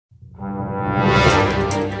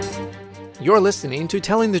You're listening to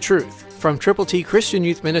Telling the Truth from Triple T Christian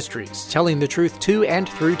Youth Ministries, telling the truth to and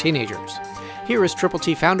through teenagers. Here is Triple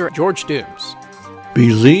T founder George Dooms.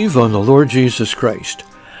 Believe on the Lord Jesus Christ.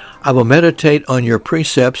 I will meditate on your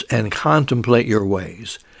precepts and contemplate your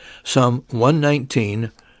ways. Psalm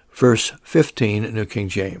 119, verse 15, New King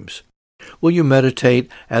James. Will you meditate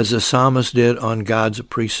as the psalmist did on God's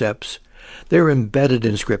precepts? They're embedded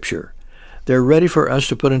in Scripture. They're ready for us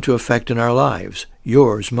to put into effect in our lives,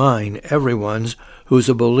 yours, mine, everyone's who's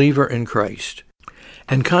a believer in Christ.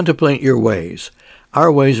 And contemplate your ways.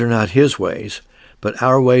 Our ways are not His ways, but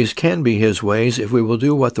our ways can be His ways if we will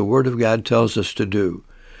do what the Word of God tells us to do,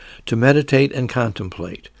 to meditate and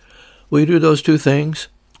contemplate. Will you do those two things?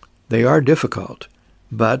 They are difficult,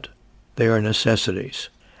 but they are necessities.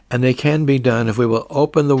 And they can be done if we will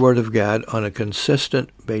open the Word of God on a consistent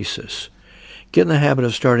basis. Get in the habit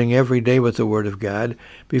of starting every day with the Word of God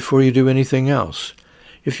before you do anything else.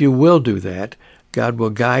 If you will do that, God will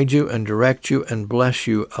guide you and direct you and bless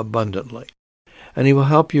you abundantly. And He will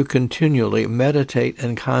help you continually meditate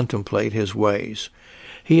and contemplate His ways.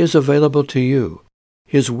 He is available to you.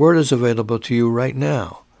 His Word is available to you right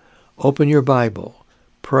now. Open your Bible,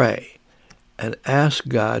 pray, and ask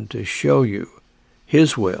God to show you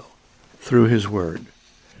His will through His Word.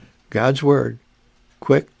 God's Word,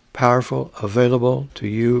 quick, powerful, available to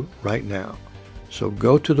you right now. So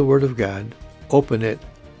go to the Word of God, open it,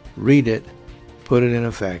 read it, put it in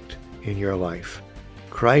effect in your life.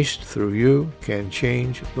 Christ through you can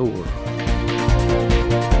change the world.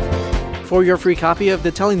 For your free copy of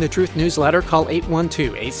the Telling the Truth newsletter, call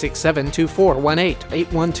 812-867-2418,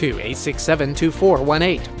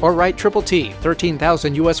 812-867-2418, or write Triple T,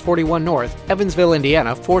 13,000 U.S. 41 North, Evansville,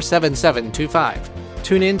 Indiana, 47725.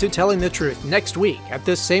 Tune in to Telling the Truth next week at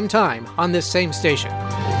this same time on this same station.